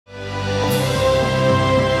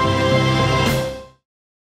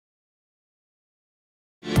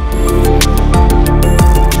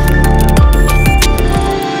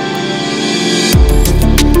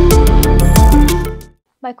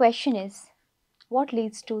question is, what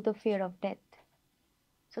leads to the fear of death?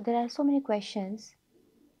 So there are so many questions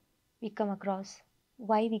we come across.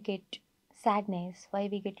 Why we get sadness, why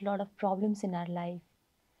we get a lot of problems in our life,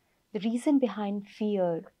 the reason behind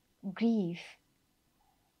fear, grief,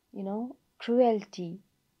 cruelty.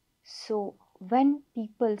 So when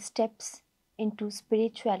people steps into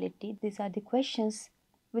spirituality, these are the questions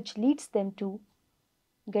which leads them to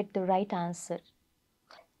get the right answer.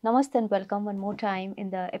 Namaste and welcome one more time in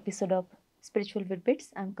the episode of Spiritual Vitbits.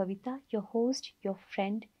 I'm Kavita, your host, your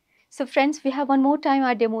friend. So friends, we have one more time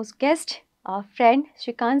our demo's guest, our friend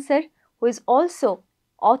Srikanth sir, who is also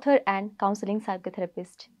author and counseling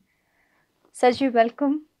psychotherapist. Sarji,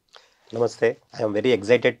 welcome. Namaste. I am very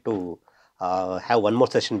excited to have one more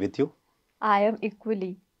session with you. I am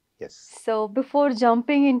equally. Yes. So before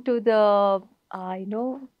jumping into the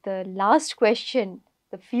the last question,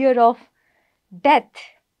 the fear of death,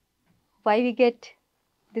 why we get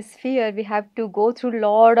this fear, we have to go through a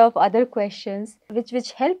lot of other questions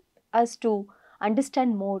which help us to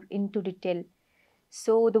understand more into detail.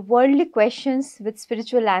 So the worldly questions with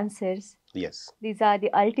spiritual answers, Yes. these are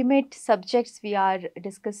the ultimate subjects we are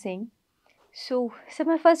discussing. So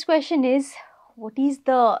my first question is, what is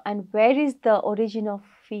the and where is the origin of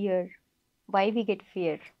fear? Why we get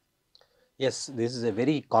fear? Yes, this is a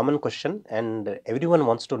very common question, and everyone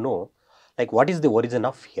wants to know, like, what is the origin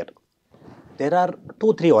of fear? There are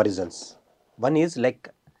three origins. One is like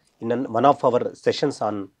one of our sessions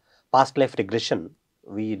on past life regression,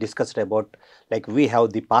 we discussed about like we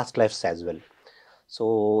have the past lives as well.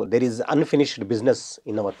 So there is unfinished business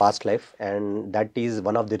in our past life, and that is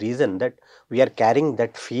one of the reason that we are carrying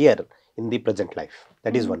that fear in the present life.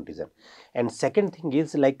 That is one reason. And second thing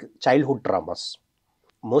is like childhood traumas.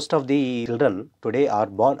 Most of the children today are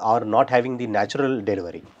born are not having the natural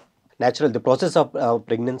delivery. The process of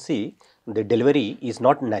pregnancy, the delivery is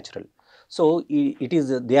not natural. So it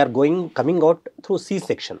is they are coming out through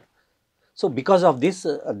C-section. So because of this,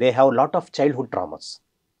 they have a lot of childhood traumas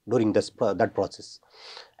during that process.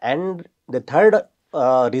 And the third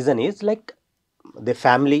reason is like the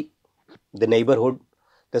family, the neighborhood,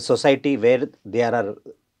 the society where they are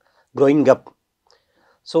growing up.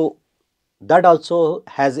 So that also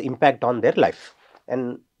has impact on their life,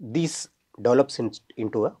 and this develops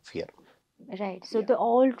into a fear. Right. So the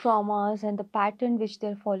all traumas and the pattern which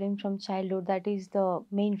they're following from childhood, that is the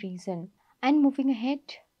main reason. And moving ahead,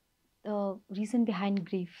 the reason behind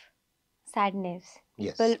grief, sadness.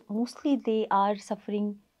 People Yes. mostly they are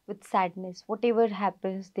suffering with sadness. Whatever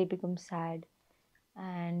happens, they become sad,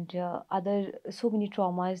 and other so many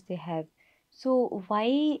traumas they have. So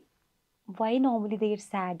why normally they get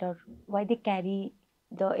sad, or why they carry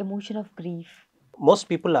the emotion of grief? Most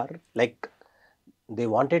people are like they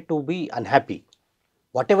wanted to be unhappy.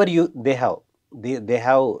 Whatever they have,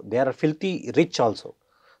 they are filthy rich also.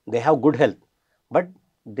 They have good health, but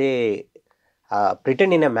they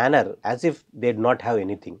pretend in a manner as if they do not have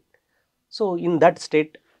anything. So in that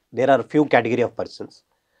state, there are few category of persons.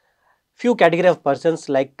 Few category of persons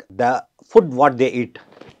like the food what they eat,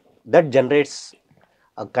 that generates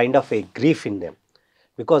a kind of a grief in them,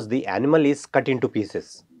 because the animal is cut into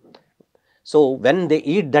pieces. So when they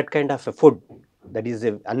eat that kind of a food, that is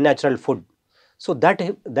a unnatural food, so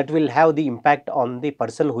that will have the impact on the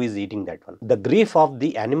person who is eating that one. The grief of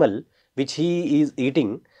the animal which he is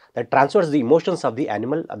eating, that transfers the emotions of the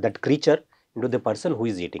animal, of that creature, into the person who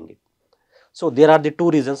is eating it. So there are the two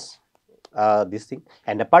reasons, this thing.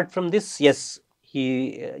 And apart from this, yes,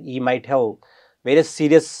 he might have various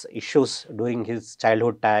serious issues during his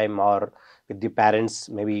childhood time, or with the parents.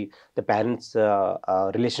 Maybe the parents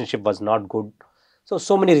relationship was not good.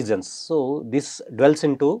 So many reasons. So this dwells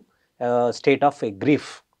into a state of a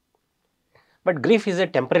grief. But grief is a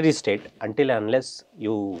temporary state until and unless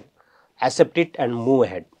you accept it and move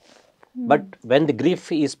ahead. But when the grief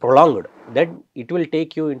is prolonged, then it will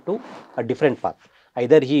take you into a different path.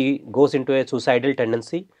 Either he goes into a suicidal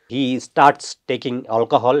tendency, he starts taking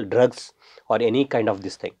alcohol, drugs, or any kind of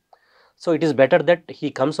this thing. So it is better that he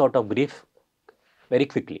comes out of grief very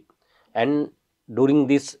quickly. And during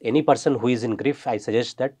this, any person who is in grief, I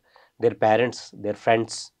suggest that their parents, their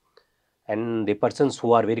friends, and the persons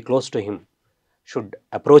who are very close to him should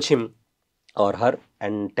approach him or her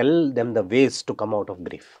and tell them the ways to come out of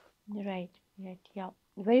grief. Right, right, yeah,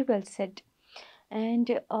 very well said. And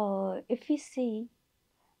if we see,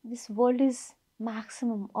 this world is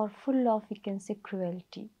maximum or full of, we can say,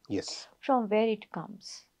 cruelty. Yes. From where it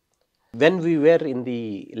comes? When we were in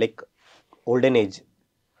the like olden age,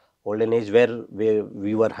 olden age where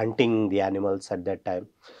we were hunting the animals at that time.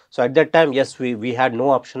 So at that time, yes, we had no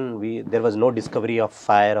option. There was no discovery of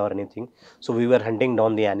fire or anything. So we were hunting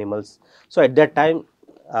down the animals. So at that time,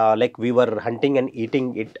 like we were hunting and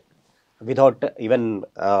eating it without even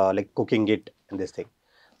like cooking it and this thing.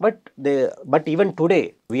 But even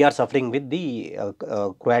today we are suffering with the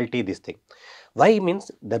cruelty, this thing. Why?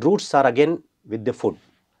 Means the roots are again with the food.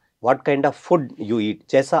 What kind of food you eat?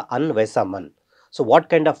 Jaisa an vaisa man. So what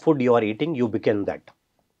kind of food you are eating, you become that.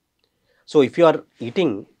 So if you are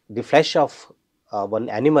eating the flesh of one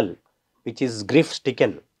animal which is grief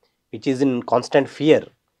stricken, which is in constant fear,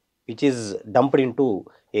 which is dumped into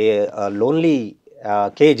a lonely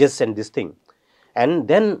cages and this thing, and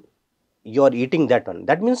then you are eating that one,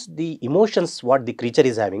 that means the emotions what the creature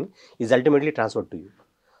is having is ultimately transferred to you.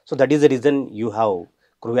 So that is the reason you have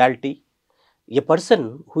cruelty. A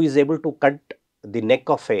person who is able to cut the neck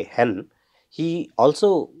of a hen, he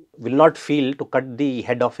also will not feel to cut the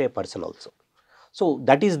head of a person also. So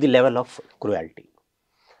that is the level of cruelty.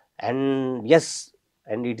 And yes,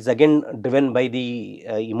 and it is again driven by the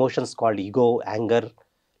emotions called ego, anger,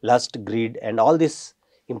 lust, greed, and all these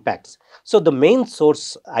impacts. So the main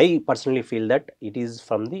source, I personally feel that it is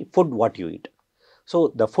from the food what you eat.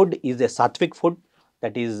 So the food is a sattvic food,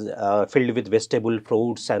 that is filled with vegetable,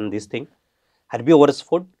 fruits, and this thing. Herbivorous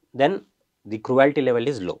food, then the cruelty level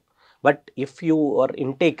is low. But if your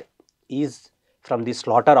intake is from the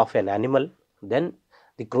slaughter of an animal, then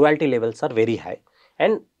the cruelty levels are very high,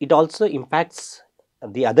 and it also impacts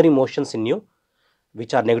the other emotions in you,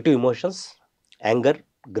 which are negative emotions, anger,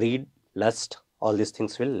 greed, lust. All these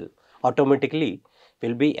things will automatically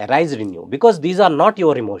will be arised in you, because these are not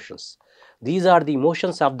your emotions. These are the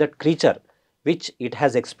emotions of that creature which it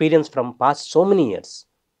has experienced from past so many years.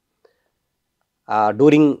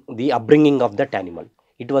 During the upbringing of that animal,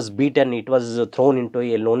 it was beaten, it was thrown into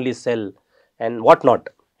a lonely cell and whatnot,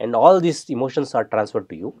 and all these emotions are transferred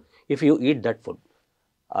to you if you eat that food,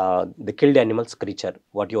 the killed animal's creature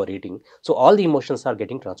what you are eating. So all the emotions are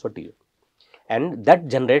getting transferred to you, and that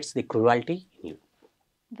generates the cruelty in you.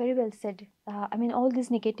 Very well said. I mean, all these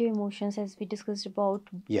negative emotions, as we discussed about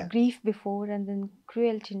Yeah. grief before and then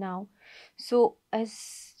cruelty now. So,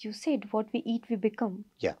 as you said, what we eat, we become.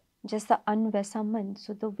 Yeah. Just the anvesaman.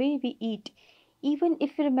 So, the way we eat, even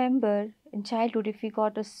if you remember in childhood, if we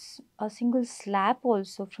got a single slap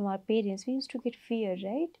also from our parents, we used to get fear,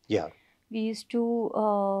 right? Yeah. We used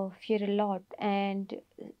to fear a lot. And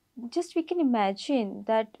just we can imagine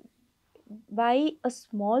that by a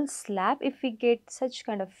small slap, if we get such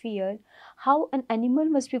kind of fear, how an animal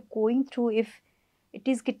must be going through if it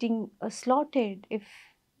is getting slaughtered, if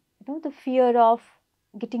the fear of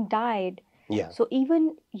getting died. Yeah. So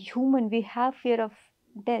even human, we have fear of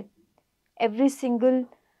death every single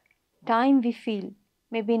time we feel.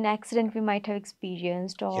 Maybe an accident we might have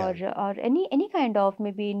experienced, or Yeah. or any kind of,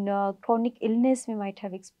 maybe in chronic illness we might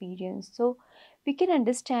have experienced. So we can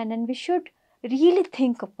understand, and we should really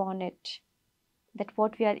think upon it, that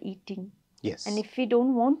what we are eating. Yes. And if we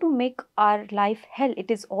don't want to make our life hell,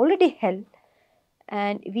 it is already hell,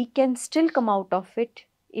 and we can still come out of it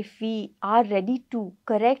if we are ready to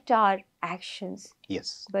correct our actions.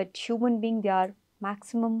 Yes. But human being, they are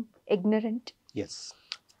maximum ignorant. Yes.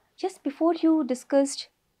 Just before you discussed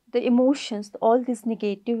the emotions, all these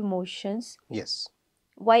negative emotions, Yes.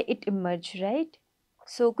 why it emerged, right?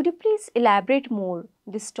 So could you please elaborate more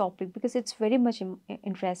this topic, because it's very much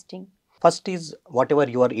interesting. First is whatever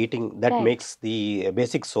you are eating, that Right. makes the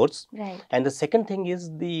basic source. Right. And the second thing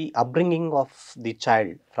is the upbringing of the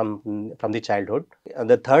child from the childhood. And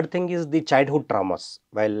the third thing is the childhood traumas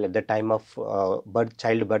while at the time of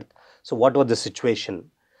childbirth. So what was the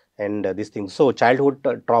situation and these things. So childhood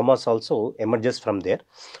traumas also emerges from there.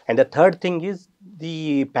 And the third thing is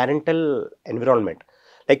the parental environment.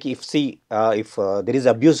 Like if there is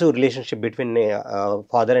abusive relationship between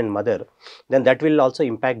father and mother, then that will also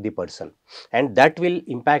impact the person, and that will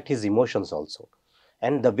impact his emotions also,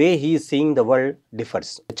 and the way he is seeing the world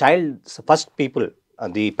differs. The child's first people are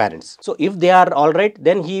the parents. So if they are all right,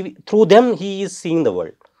 then he through them he is seeing the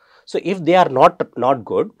world. So if they are not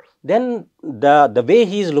good, then the way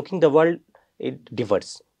he is looking the world, it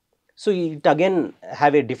differs. So it again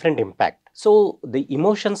have a different impact. So the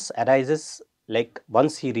emotions arises like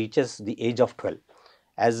once he reaches the age of 12,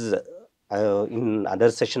 as in other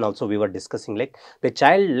session also we were discussing, like the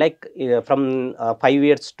child, like from 5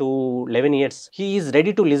 years to 11 years, he is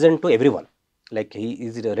ready to listen to everyone. Like he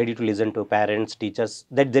is ready to listen to parents, teachers,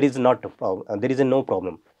 that there is not a problem, there is a no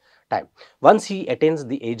problem time. Once he attains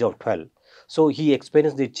the age of 12, so he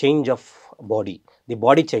experiences the change of body, the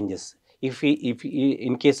body changes, if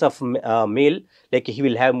in case of male, like he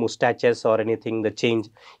will have mustaches or anything, the change.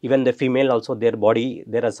 Even the female also, their body,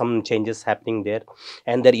 there are some changes happening there,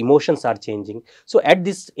 and their emotions are changing. So at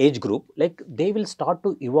this age group, like they will start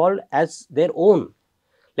to evolve as their own.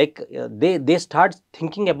 Like they start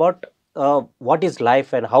thinking about what is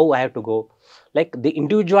life and how I have to go. Like the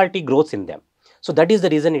individuality grows in them. So that is the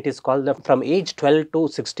reason it is called from age 12 to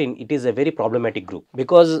 16. It is a very problematic group,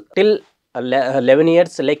 because till 11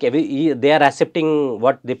 years, like they are accepting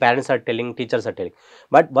what the parents are telling, teachers are telling.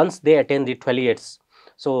 But once they attain the 12 years,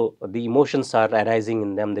 so the emotions are arising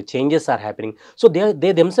in them, the changes are happening. So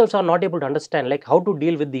they themselves are not able to understand like how to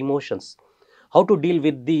deal with the emotions, how to deal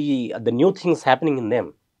with the new things happening in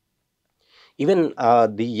them. Even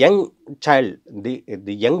the young child, the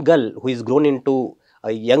young girl who is grown into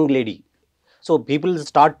a young lady, so people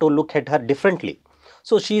start to look at her differently.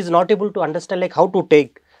 So she is not able to understand like how to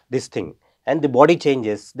take this thing, and the body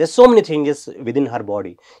changes. There's so many changes within her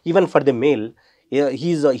body. Even for the male, yeah,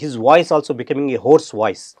 his voice also becoming a hoarse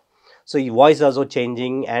voice. So his voice also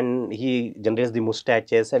changing, and he generates the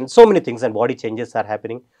mustaches and so many things, and body changes are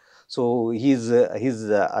happening. So his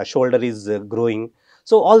shoulder is growing.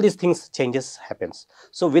 So all these things changes happens.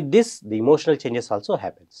 So with this, the emotional changes also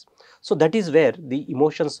happens. So that is where the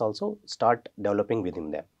emotions also start developing within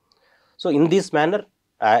them. So in this manner,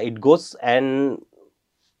 it goes, and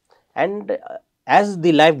as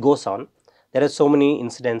the life goes on, there are so many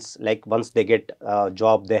incidents. Like once they get a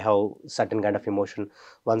job, they have certain kind of emotion.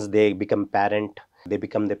 Once they become parent, they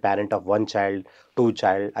become the parent of one child, two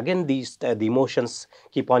child. Again, these the emotions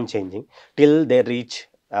keep on changing till they reach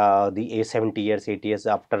the age 70 years, 80 years.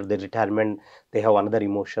 After the retirement, they have another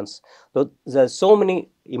emotions. So there's so many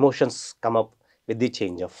emotions come up with the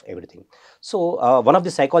change of everything. So one of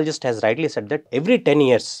the psychologists has rightly said that every 10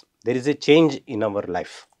 years there is a change in our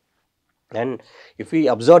life. And if we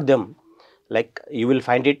observe them, like you will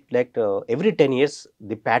find it like every 10 years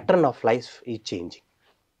the pattern of life is changing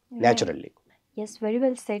Right. naturally. Yes, very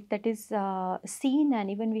well said. That is seen, and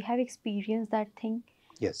even we have experienced that thing.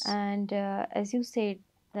 Yes, And as you said,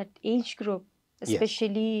 that age group, yes,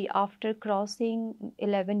 especially after crossing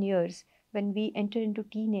 11 years, when we enter into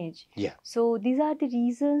teenage. yeah, So these are the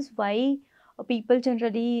reasons why people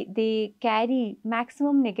generally they carry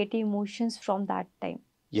maximum negative emotions from that time,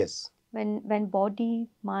 yes, when body,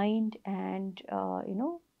 mind, and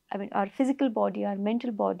I mean our physical body, our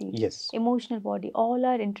mental body, yes, emotional body, all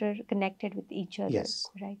are interconnected with each other, yes,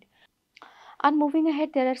 right? And moving ahead,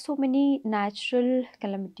 there are so many natural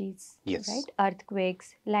calamities, yes. right?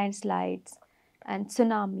 Earthquakes, landslides, and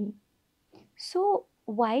tsunami. So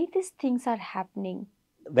why these things are happening?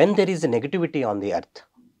 When there is a negativity on the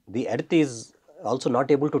earth is also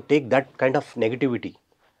not able to take that kind of negativity.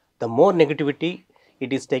 The more negativity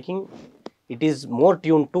it is taking, it is more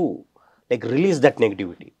tuned to like release that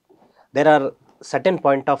negativity. There are certain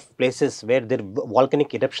point of places where there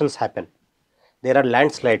volcanic eruptions happen. There are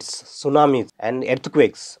landslides, tsunamis, and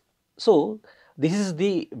earthquakes. So this is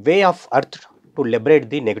the way of earth to liberate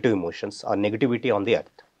the negative emotions or negativity on the earth.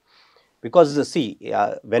 Because see,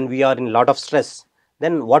 when we are in a lot of stress,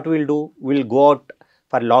 then what we'll do, we'll go out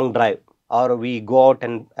for a long drive, or we go out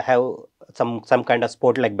and have some kind of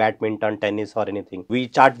sport like badminton, tennis, or anything. We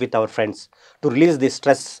chat with our friends to release the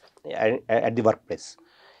stress at the workplace.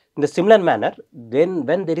 In the similar manner, then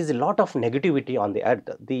when there is a lot of negativity on the earth,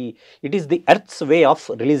 the it is the earth's way of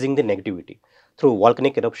releasing the negativity through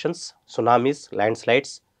volcanic eruptions, tsunamis,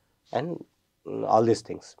 landslides, and all these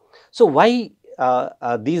things. So why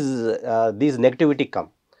these negativity come?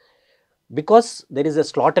 Because there is a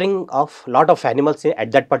slaughtering of lot of animals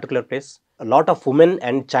at that particular place. A lot of women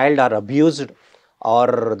and child are abused,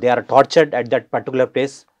 or they are tortured at that particular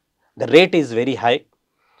place. The rate is very high,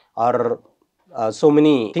 or so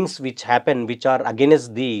many things which happen which are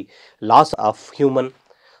against the laws of human.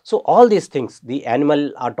 So all these things, the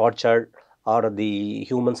animal are tortured, or the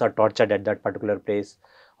humans are tortured at that particular place,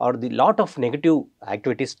 or the lot of negative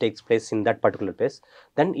activities takes place in that particular place,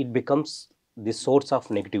 then it becomes the source of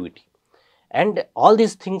negativity. And all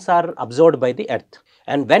these things are absorbed by the earth,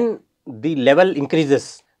 and when the level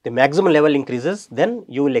increases, the maximum level increases, then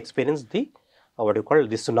you will experience the what you call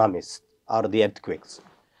the tsunamis or the earthquakes.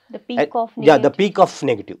 The peak of Yeah, the peak negativity. of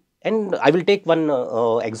negative. And I will take one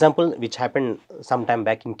example which happened some time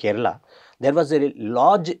back in Kerala. There was a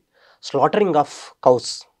large slaughtering of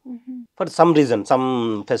cows Hmm. for some reason,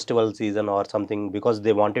 some festival season or something, because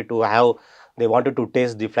they wanted to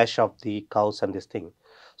taste the flesh of the cows and this thing.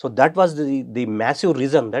 So that was the massive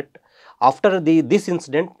reason that after this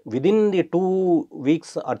incident, within the 2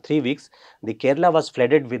 weeks or 3 weeks, the Kerala was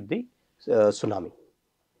flooded with the tsunami.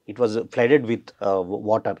 It was flooded with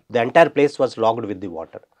water. The entire place was logged with the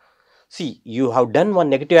water. See, you have done one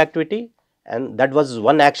negative activity, and that was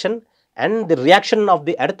one action, and the reaction of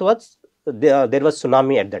the earth was there was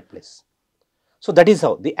tsunami at that place. So that is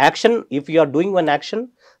how the action, if you are doing one action,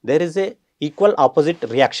 there is a equal opposite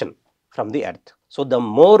reaction from the earth. So the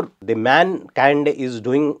more the mankind is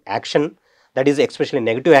doing action, that is especially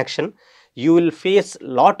negative action, you will face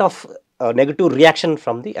lot of negative reaction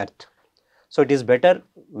from the earth. So it is better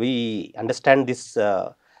we understand this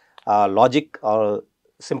logic or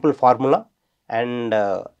simple formula, and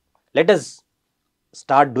let us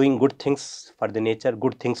start doing good things for the nature,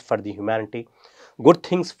 good things for the humanity, good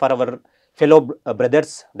things for our fellow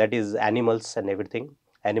brothers, that is animals and everything,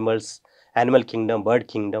 animals, animal kingdom, bird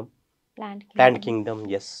kingdom, Plant plant kingdom. kingdom.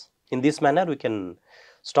 Yes, in this manner we can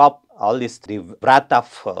stop all this the wrath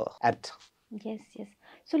of earth. Yes, yes.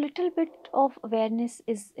 So little bit of awareness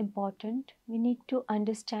is important. We need to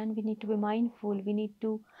understand, we need to be mindful, we need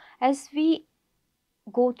to, as we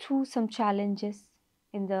go through some challenges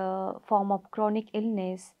in the form of chronic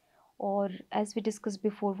illness, or as we discussed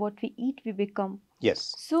before, what we eat, we become.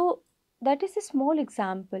 Yes, So that is a small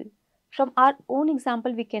example. From our own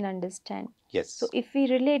example, we can understand. So yes, if we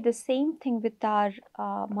relate the same thing with our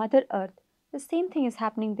Mother Earth, the same thing is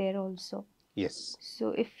happening there also. yes. So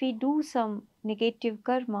if we do some negative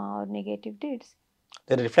karma or negative deeds,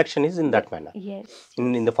 The reflection is in the, that manner, yes,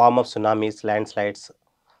 in yes. the form of tsunamis, landslides,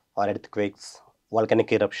 or earthquakes,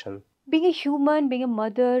 volcanic eruption. Being a human, being a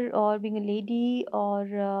mother, or being a lady, or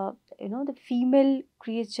the female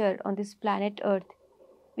creature on this planet Earth,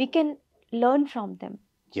 we can learn from them.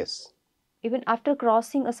 Yes, Even after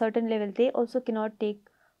crossing a certain level, they also cannot take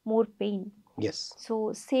more pain. yes.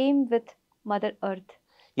 So same with Mother Earth.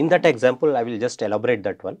 In that example, I will just elaborate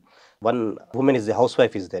that one. One woman is the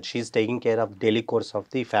housewife is there. She is taking care of daily course of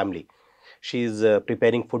the family. She is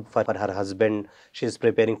preparing food for her husband. She is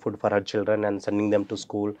preparing food for her children and sending them to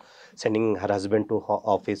school, sending her husband to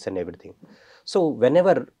office and everything. So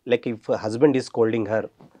whenever, like if a husband is scolding her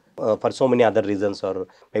for so many other reasons, or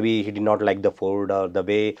maybe he did not like the food, or the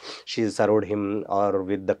way she served him, or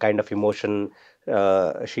with the kind of emotion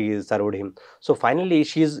she served him, so finally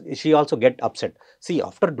she also get upset. See,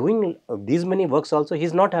 after doing these many works also, he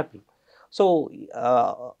is not happy. So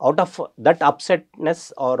out of that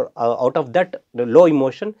upsetness, or out of that low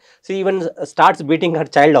emotion, she even starts beating her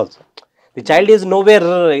child also. The child is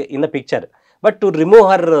nowhere in the picture, but to remove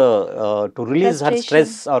her to release her Frustration.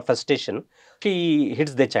 stress or frustration, she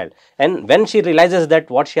hits the child. And when she realizes that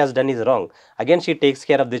what she has done is wrong, again she takes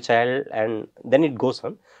care of the child, and then it goes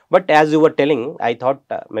on. But as you were telling, I thought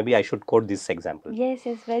maybe I should quote this example. Yes,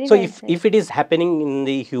 yes, very So well said. if it is happening in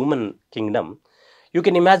the human kingdom, you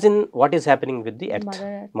can imagine what is happening with the earth, Mother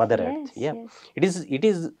Earth. mother earth. Yes, Yeah, yes. it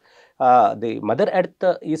is the mother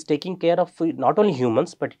earth is taking care of not only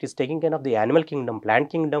humans, but it is taking care of the animal kingdom, plant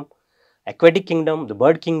kingdom, aquatic kingdom, the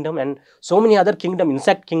bird kingdom, and so many other kingdom,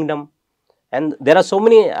 insect kingdom, and there are so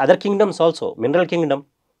many other kingdoms also, mineral kingdom.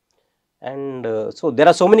 And so there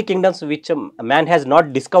are so many kingdoms which a man has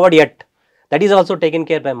not discovered yet, that is also taken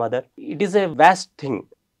care by mother. It is a vast thing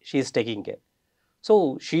she is taking care.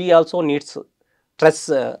 So she also needs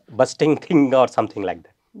stress busting thing or something like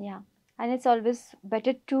that. Yeah. And it's always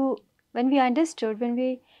better to, when we understood, when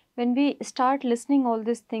we start listening all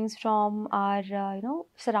these things from our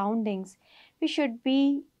surroundings, we should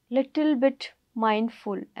be little bit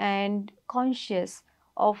mindful and conscious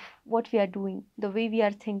of what we are doing, the way we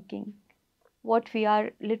are thinking, what we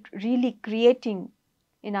are really creating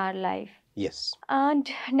in our life. Yes, And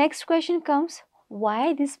next question comes,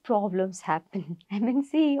 why these problems happen? I mean,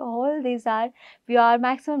 see, all these are, we are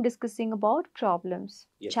maximum discussing about problems,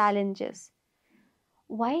 yes. challenges.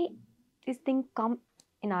 Why these things come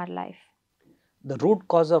in our life? The root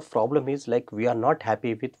cause of problem is like we are not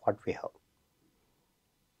happy with what we have.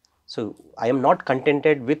 So I am not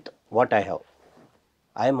contented with what I have.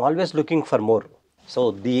 I am always looking for more.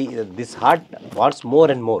 So this heart wants more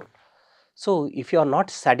and more. So if you are not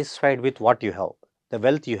satisfied with what you have, the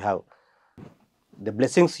wealth you have, the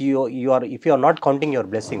blessings you are, if you are not counting your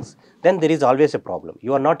blessings, then there is always a problem.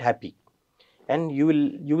 You are not happy, and you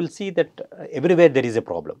will see that everywhere there is a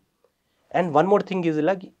problem. And one more thing is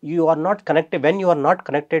like you are not connected. When you are not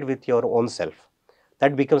connected with your own self,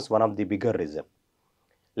 that becomes one of the bigger reason.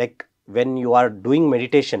 Like when you are doing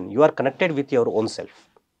meditation, you are connected with your own self.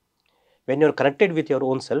 When you are connected with your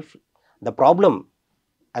own self, the problem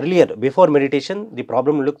earlier, before meditation, the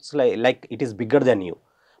problem looks like it is bigger than you,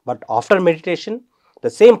 but after meditation, the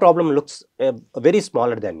same problem looks very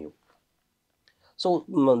smaller than you. So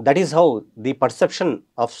that is how the perception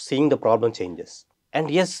of seeing the problem changes. And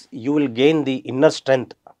yes, you will gain the inner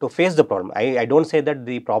strength to face the problem. I don't say that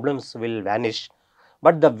the problems will vanish,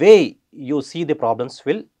 but the way you see the problems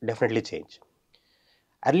will definitely change.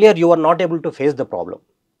 Earlier you are not able to face the problem,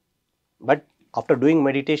 but after doing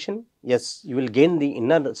meditation, yes, you will gain the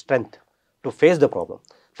inner strength to face the problem.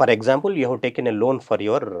 For example, you have taken a loan for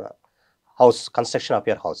your house, construction of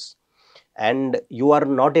your house, and you are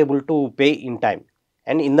not able to pay in time,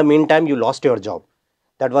 and in the meantime you lost your job.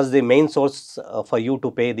 That was the main source for you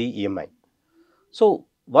to pay the EMI. So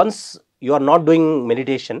once you are not doing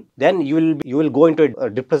meditation, then you will go into a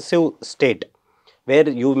depressive state where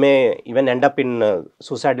you may even end up in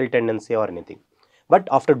suicidal tendency or anything. But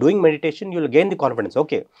after doing meditation, you will gain the confidence.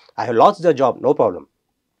 Okay, I have lost the job, no problem,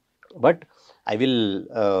 but I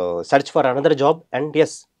will search for another job, and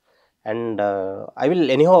yes, and I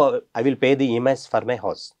will anyhow I will pay the EMIs for my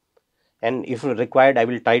house, and if required, I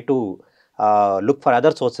will try to look for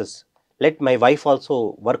other sources. Let my wife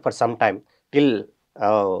also work for some time till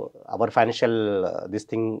our financial this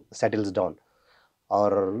thing settles down,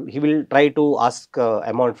 or he will try to ask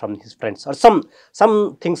amount from his friends, or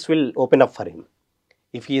some things will open up for him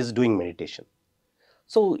if he is doing meditation.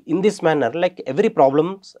 So in this manner, like every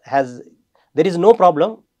problem has, there is no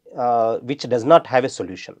problem which does not have a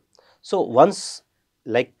solution. So once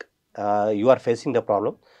like you are facing the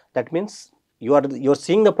problem, that means you are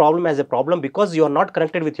seeing the problem as a problem because you are not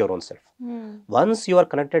connected with your own self. Once you are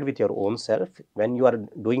connected with your own self, when you are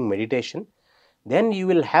doing meditation, then you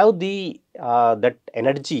will have the that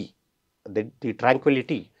energy, the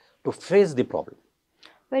tranquility to face the problem.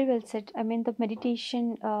 Very well said. I mean, the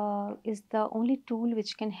meditation is the only tool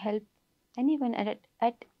which can help anyone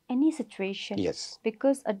at any situation. Yes.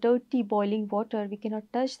 Because a dirty boiling water, we cannot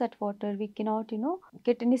touch that water. We cannot,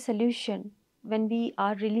 get any solution when we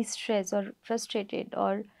are really stressed or frustrated,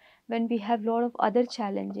 or when we have a lot of other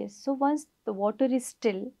challenges. So once the water is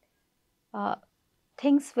still, uh,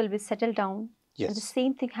 things will be settled down. And the Yes.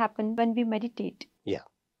 same thing happen when we meditate. Yeah.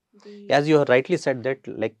 As you have rightly said that,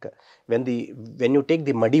 like when you take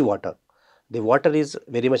the muddy water, the water is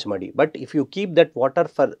very much muddy. But if you keep that water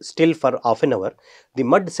for still for half an hour, the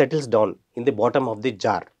mud settles down in the bottom of the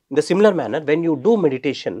jar. In the similar manner, when you do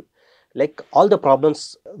meditation, like all the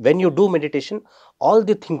problems, when you do meditation, all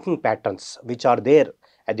the thinking patterns which are there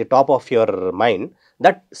at the top of your mind,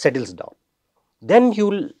 that settles down. Then you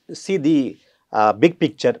will see the big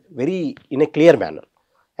picture very in a clear manner,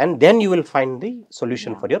 and then you will find the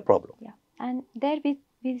solution for your problem. Yeah. And there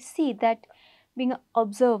we see that being an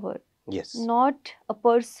observer, Yes. not a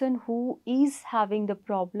person who is having the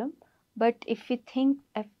problem, but if we think,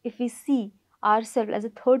 if we see ourselves as a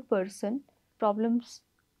third person, problems,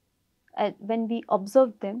 when we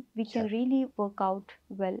observe them, we can really work out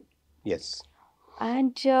well. Yes.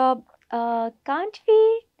 And can't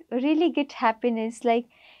we really get happiness, like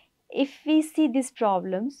if we see these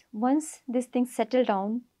problems, once these things settle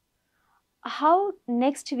down, how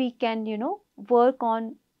next we can work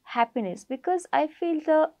on happiness? Because I feel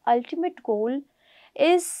the ultimate goal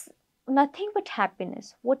is nothing but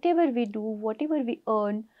happiness. Whatever we do, whatever we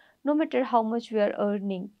earn, no matter how much we are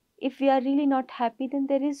earning, if we are really not happy, then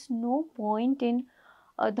there is no point in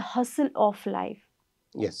the hustle of life.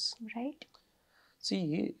 Yes. Right?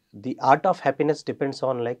 See, the art of happiness depends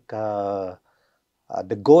on like the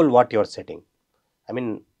goal what you are setting. I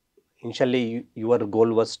mean, initially your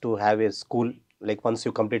goal was to have a school. Like once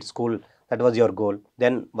you complete school, that was your goal.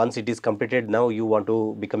 Then once it is completed, now you want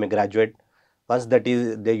to become a graduate. Once that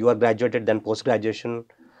is you are graduated, then post graduation,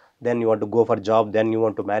 then you want to go for job, then you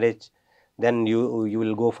want to marriage, then you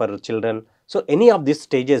will go for children. So any of these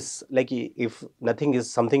stages, like if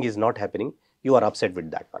something is not happening, you are upset with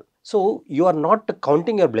that one. So you are not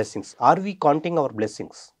counting your blessings. Are we counting our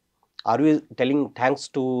blessings? Are we telling thanks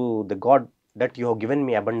to the God that you have given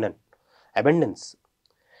me abundance?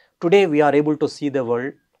 Today we are able to see the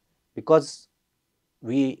world because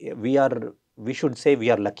we should say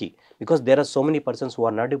we are lucky, because there are so many persons who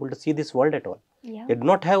are not able to see this world at all. Yeah.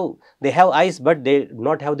 They have eyes, but they do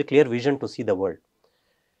not have the clear vision to see the world.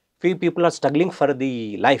 Few people are struggling for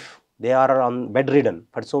the life. They are on bedridden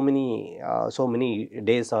for so many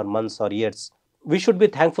days or months or years. We should be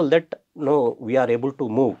thankful that no, we are able to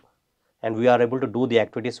move and we are able to do the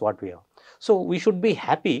activities what we have. So we should be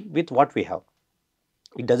happy with what we have.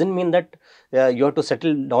 It doesn't mean that you have to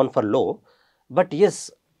settle down for low, but yes,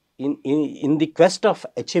 in the quest of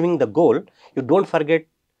achieving the goal, you don't forget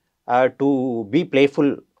to be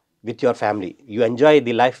playful with your family. You enjoy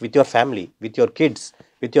the life with your family, with your kids,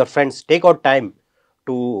 with your friends. Take out time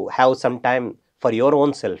to have some time for your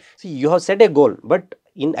own self. See, you have set a goal, but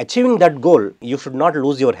in achieving that goal, you should not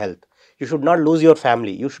lose your health. You should not lose your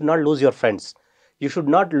family. You should not lose your friends. You should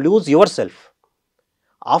not lose yourself.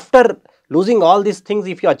 After losing all these things,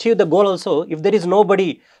 if you achieve the goal also, if there is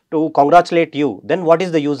nobody to congratulate you, then what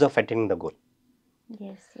is the use of attaining the goal?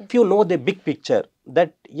 Yes, yes. If you know the big picture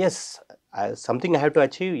that yes, something I have to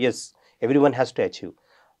achieve, yes, everyone has to achieve,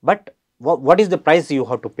 but what is the price you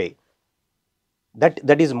have to pay?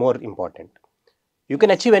 That is more important. You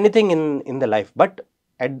can achieve anything in the life, but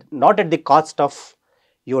not at the cost of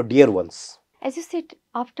your dear ones. As you said,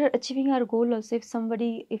 after achieving our goal also,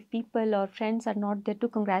 if people or friends are not there to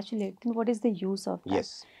congratulate, then what is the use of that?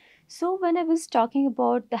 Yes. So when I was talking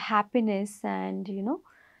about the happiness, and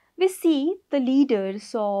we see the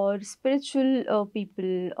leaders or spiritual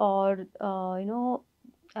people, or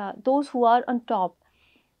those who are on top,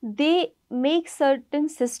 they make certain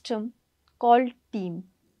system called team,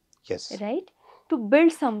 Yes. right? To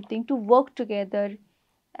build something, to work together.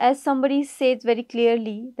 As somebody says very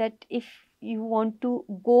clearly, that if you want to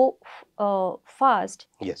go fast,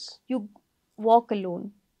 Yes. you walk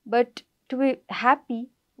alone, but to be happy,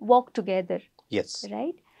 walk together, Yes.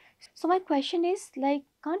 right? So my question is, like,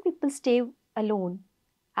 can't people stay alone,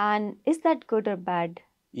 and is that good or bad?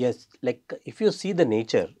 Yes. Like if you see the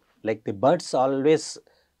nature, like the birds always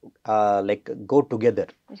like go together.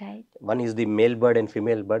 Right. One is the male bird and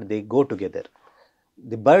female bird, they go together.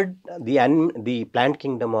 The bird, the plant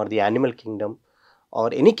kingdom or the animal kingdom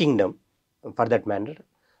or any kingdom for that matter,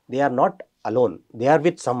 they are not alone, they are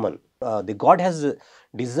with someone. The God has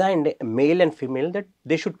designed male and female that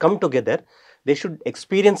they should come together, they should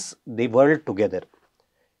experience the world together,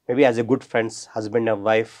 maybe as a good friends, husband and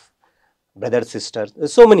wife, brother sister.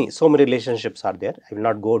 So many relationships are there, I will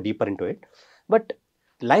not go deeper into it, but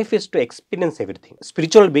life is to experience everything.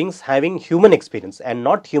 Spiritual beings having human experience and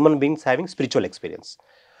not human beings having spiritual experience.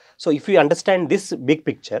 So if you understand this big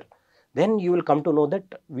picture, then you will come to know that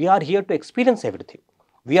we are here to experience everything.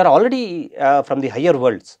 We are already from the higher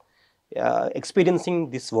worlds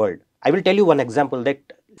experiencing this world. I will tell you one example, that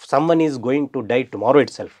if someone is going to die tomorrow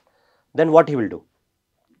itself, then what he will do?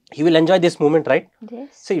 He will enjoy this moment, right? Yes.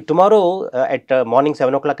 See, tomorrow at morning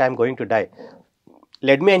 7 o'clock I am going to die.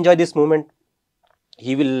 Let me enjoy this moment.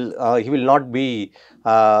 He will not be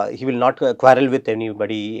he will not quarrel with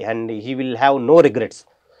anybody, and he will have no regrets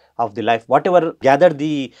of the life, whatever gather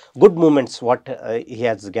the good moments what he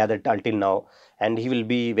has gathered until now, and he will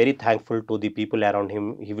be very thankful to the people around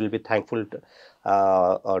him. He will be thankful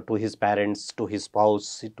to his parents, to his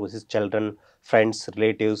spouse, to his children, friends,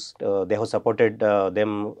 relatives. They have supported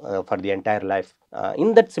them for the entire life.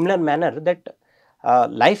 In that similar manner, that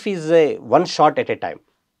life is a one shot at a time.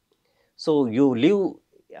 So you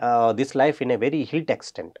live this life in a very hilt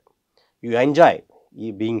extent. You enjoy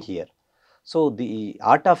being here. So the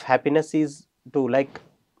art of happiness is to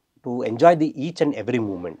to enjoy the each and every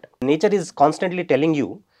moment. Nature is constantly telling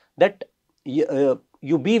you that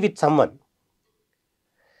you be with someone.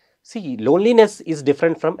 See, loneliness is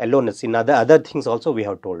different from aloneness. In other things also we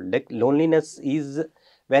have told, like loneliness is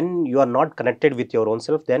when you are not connected with your own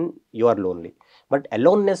self, then you are lonely. But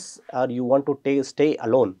aloneness, or you want to stay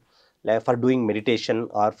alone, like for doing meditation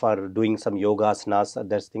or for doing some yoga asanas,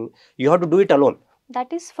 others thing, you have to do it alone.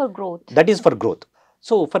 That is for growth. That is for growth.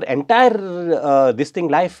 So for entire this thing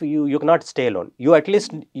life, you cannot stay alone. You at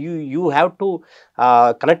least you have to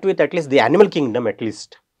connect with at least the animal kingdom, at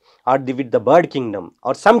least, or with the bird kingdom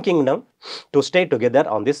or some kingdom, to stay together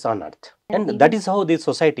on this on earth. And that is how this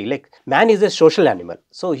society, like man is a social animal,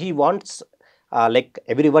 so he wants like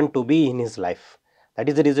everyone to be in his life. That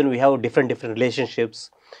is the reason we have different relationships,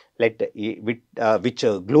 like which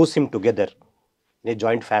glues him together,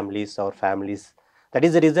 joint families or families. That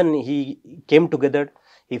is the reason he came together,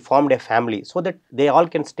 he formed a family, so that they all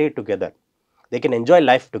can stay together, they can enjoy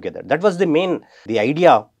life together. That was the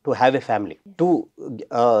idea, to have a family, to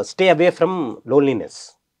stay away from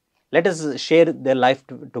loneliness. Let us share their life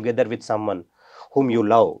together with someone whom you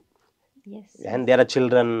love. Yes. And there are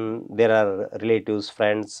children, there are relatives,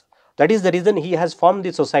 friends. That is the reason he has formed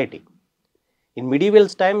the society. In medieval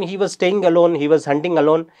time, he was staying alone, he was hunting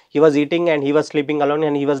alone, he was eating and he was sleeping alone,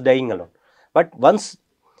 and he was dying alone. But once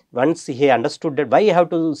he understood that why he have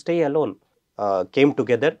to stay alone, came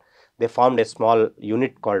together, they formed a small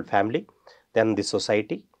unit called family, then the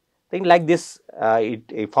society. Thing like this,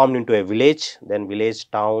 it formed into a village, then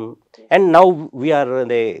village, town, and now we are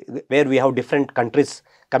where we have different countries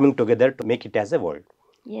coming together to make it as a world.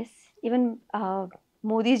 Yes, even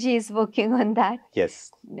Modi ji is working on that.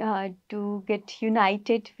 Yes. To get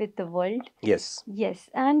united with the world. Yes. Yes,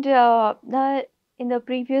 and in the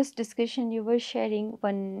previous discussion, you were sharing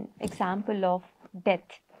one example of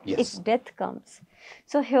death. Yes. If death comes,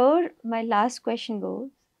 so here my last question goes: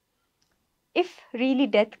 if really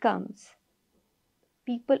death comes,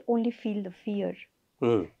 people only feel the fear,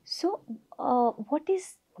 Hmm. So, what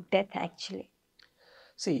is death actually?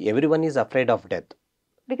 See, everyone is afraid of death.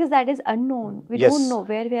 Because that is unknown. We Yes, don't know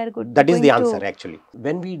where we are that is going the answer to. actually.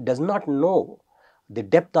 When we does not know the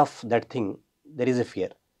depth of that thing, there is a fear.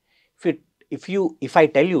 If I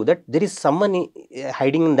tell you that there is someone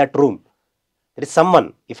hiding in that room, there is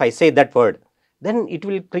someone, if I say that word, then it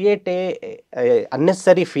will create a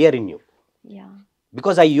unnecessary fear in you, Yeah.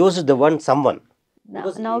 because I used the one someone.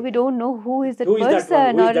 Now we don't know who is that Who is that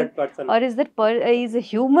one? person, Who is that person? or is that is a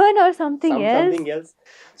human or something else? Something else.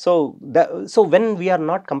 So when we are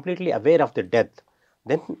not completely aware of the death,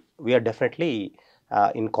 then we are definitely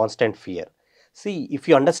in constant fear. See, if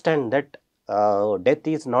you understand that death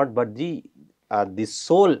is not but the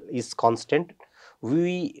soul is constant,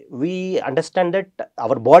 we understand that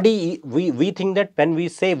our body, we think that when we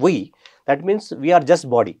say we, that means we are just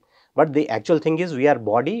body, but the actual thing is we are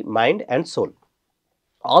body, mind and soul.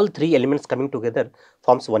 All three elements coming together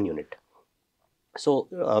forms one unit. So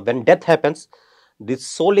when death happens, the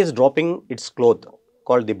soul is dropping its cloth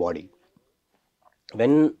called the body.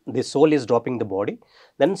 When the soul is dropping the body,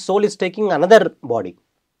 then soul is taking another body.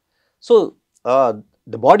 So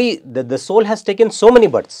the body, the soul has taken so many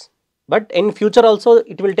births, but in future also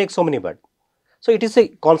it will take so many births. So it is a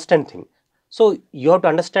constant thing. So you have to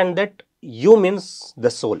understand that you means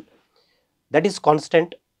the soul, that is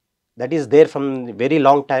constant, that is there from very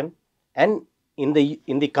long time, and in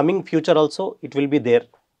the coming future also it will be there.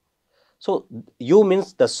 So you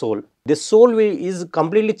means the soul. The soul is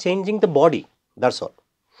completely changing the body. That's all.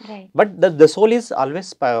 Right, But the soul is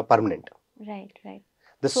always permanent. right, right.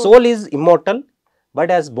 The So, soul is immortal, but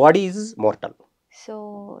as body is mortal.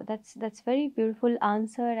 so that's very beautiful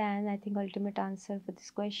answer, and I think ultimate answer for this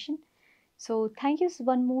question. So thank you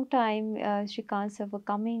one more time, Srikanth sir, for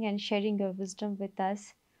coming and sharing your wisdom with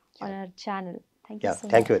us on Yeah. our channel. Thank you Yeah. so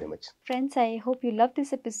Thank much. you very much. Friends, I hope you love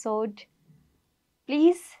this episode.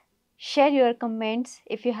 Please share your comments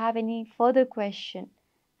if you have any further question,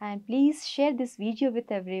 and please share this video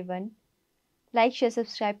with everyone. Like, share,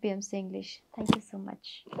 subscribe PMC English. Thank you so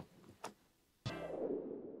much.